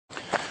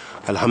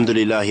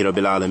Alhamdulillahi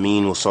Rabbil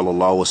Alameen wa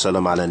sallallahu wa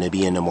sallam ala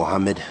nabiyyina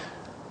Muhammad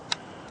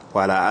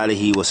wa ala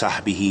alihi wa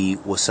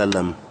sahbihi wa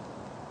sallam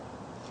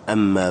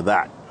amma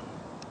ba'd.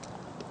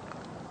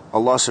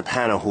 Allah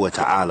subhanahu wa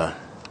ta'ala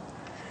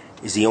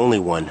is the only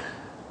one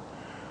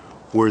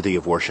worthy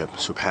of worship,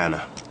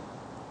 subhanahu.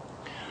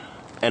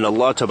 And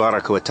Allah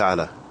tabaraka wa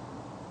ta'ala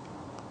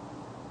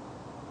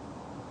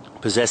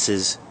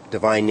possesses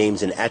divine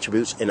names and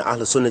attributes. In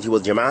Ahl Sunnah wal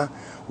Jama'ah,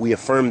 we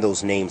affirm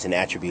those names and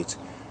attributes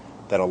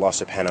that Allah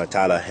subhanahu wa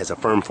ta'ala has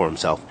affirmed for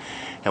himself,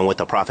 and what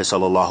the Prophet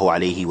sallallahu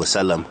alaihi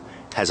wasallam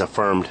has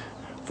affirmed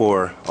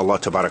for Allah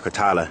tabarak wa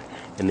ta'ala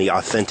in the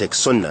authentic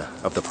sunnah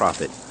of the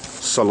Prophet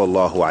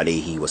sallallahu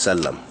alaihi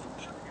wasallam.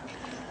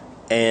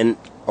 And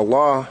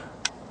Allah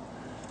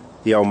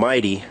the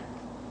Almighty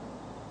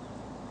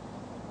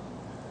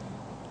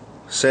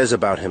says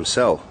about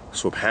himself,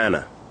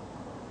 subhanahu,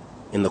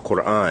 in the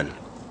Quran,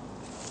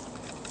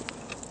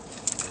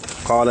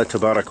 قال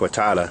تبارك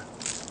وتعالى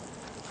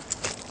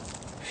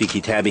في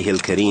كتابه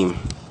الكريم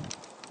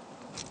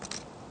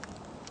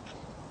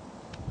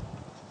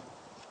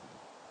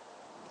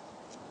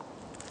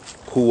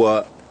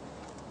هو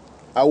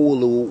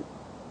أول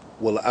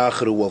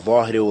والآخر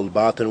والظاهر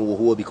والباطن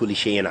وهو بكل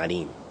شيء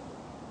عليم.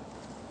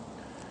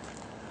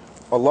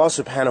 Allah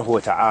subhanahu wa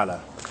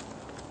ta'ala,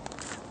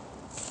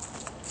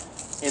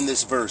 in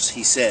this verse,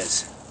 He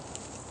says,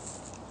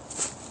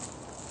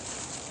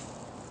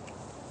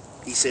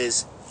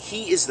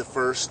 He is the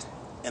first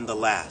and the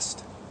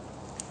last,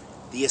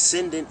 the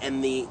ascendant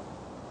and the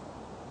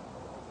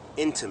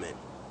intimate,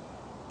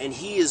 and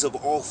He is of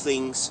all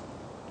things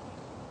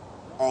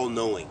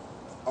all-knowing.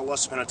 Allah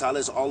subhanahu wa ta'ala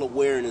is all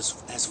aware and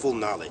has full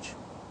knowledge.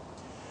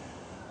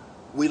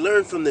 We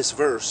learn from this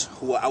verse,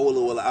 هو أول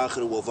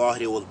والآخر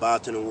والظاهر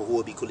والباطن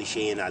وهو بكل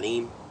شيء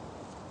عليم.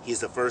 He is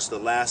the first, the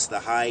last, the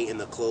high, and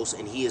the close,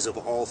 and He is of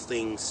all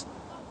things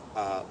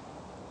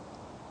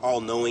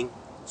all-knowing,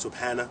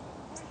 subhanahu.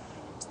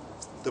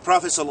 The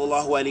Prophet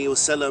sallallahu alaihi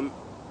wasallam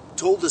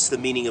told us the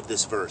meaning of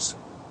this verse,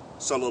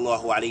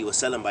 sallallahu alaihi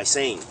wasallam, by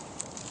saying,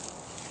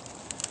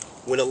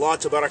 when Allah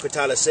tabarak wa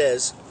ta'ala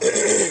says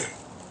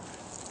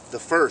the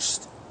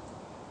first,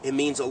 it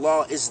means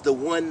Allah is the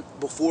one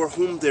before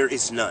whom there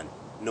is none,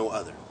 no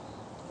other.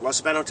 Allah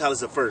subhanahu wa ta'ala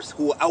is the first,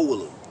 huwa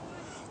awwalu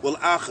wal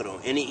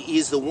akhiru, and He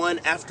is the one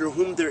after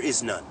whom there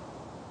is none.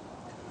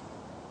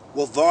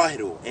 Wal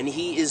zahiru, and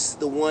He is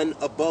the one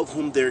above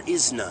whom there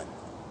is none.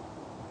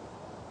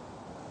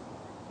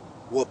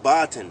 Wal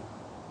batin,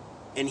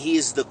 and He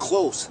is the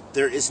close,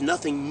 there is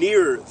nothing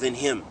nearer than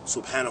Him,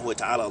 subhanahu wa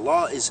ta'ala.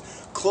 Allah is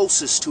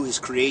closest to His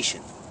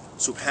creation,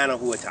 subhanahu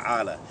wa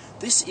ta'ala.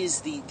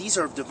 These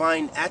are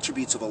divine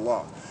attributes of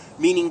Allah,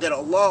 meaning that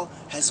Allah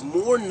has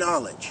more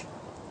knowledge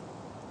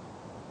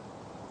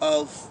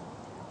of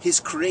His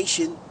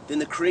creation than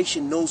the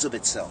creation knows of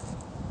itself.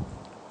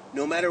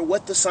 No matter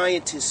what the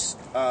scientists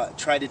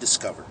try to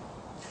discover,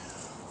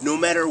 no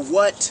matter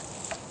what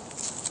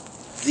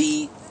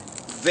the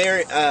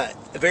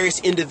various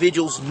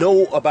individuals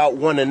know about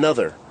one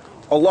another,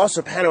 Allah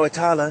subhanahu wa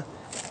ta'ala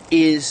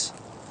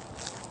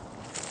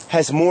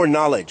has more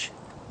knowledge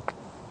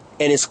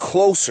and is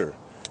closer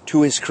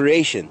to His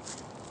creation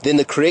than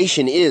the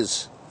creation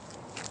is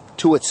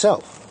to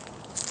itself.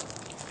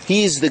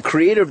 He is the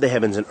creator of the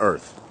heavens and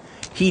earth.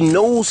 He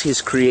knows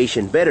His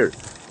creation better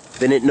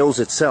than it knows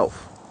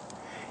itself.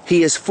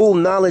 He has full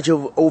knowledge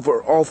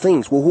over all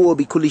things. وَهُوَ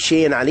بِكُلِّ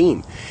شَيْءٍ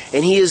عَلِيمٍ.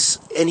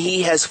 And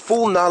He has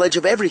full knowledge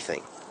of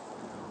everything.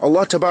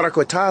 Allah tabarak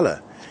wa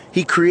ta'ala,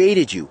 He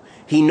created you.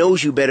 He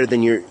knows you better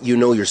than you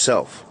know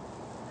yourself.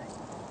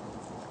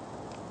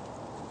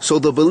 So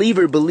the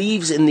believer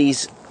believes in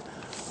this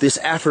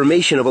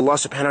affirmation of Allah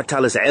subhanahu wa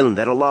ta'ala's ilm,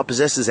 that Allah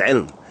possesses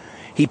ilm.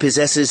 He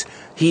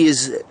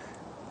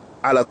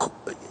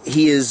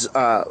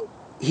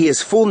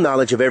has full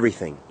knowledge of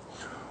everything.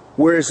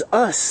 Whereas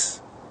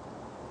us,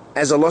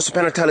 as Allah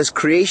subhanahu wa ta'ala's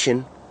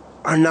creation,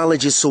 our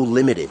knowledge is so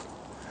limited.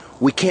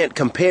 We can't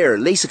compare.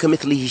 لَيْسَ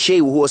كَمِثْلِهِ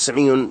شَيْءٌ وَهُوَ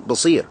السَّمِيعُ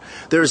الْبَصِيرُ.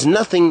 There is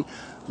nothing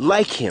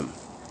like Him.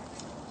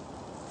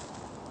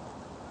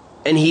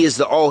 And He is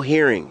the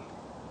all-hearing,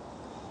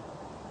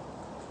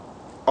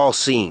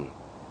 all-seeing.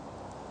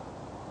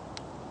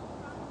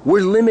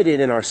 We're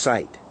limited in our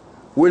sight.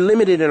 We're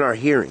limited in our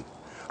hearing.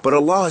 But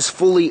Allah is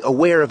fully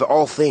aware of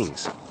all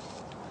things.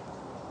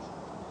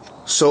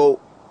 So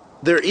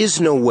there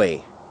is no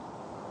way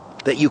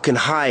that you can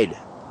hide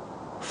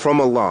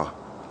from Allah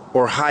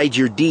or hide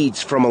your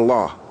deeds from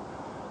Allah.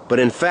 But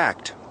in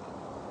fact,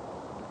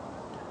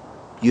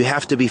 you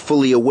have to be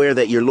fully aware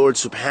that your Lord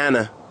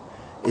subhanahu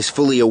is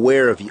fully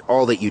aware of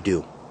all that you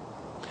do.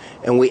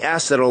 And we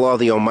ask that Allah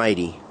the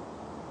Almighty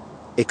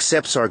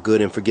accepts our good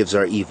and forgives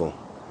our evil,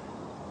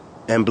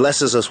 and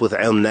blesses us with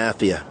ilm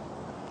nafiyah,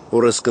 wa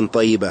rizqan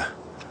tayyibah,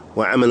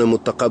 wa amalan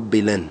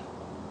mutaqabbilan.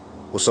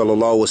 Wa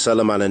sallallahu wa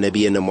sallam ala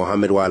nabiyyina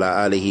Muhammad wa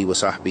ala alihi wa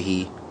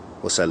sahbihi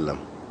wa sallam.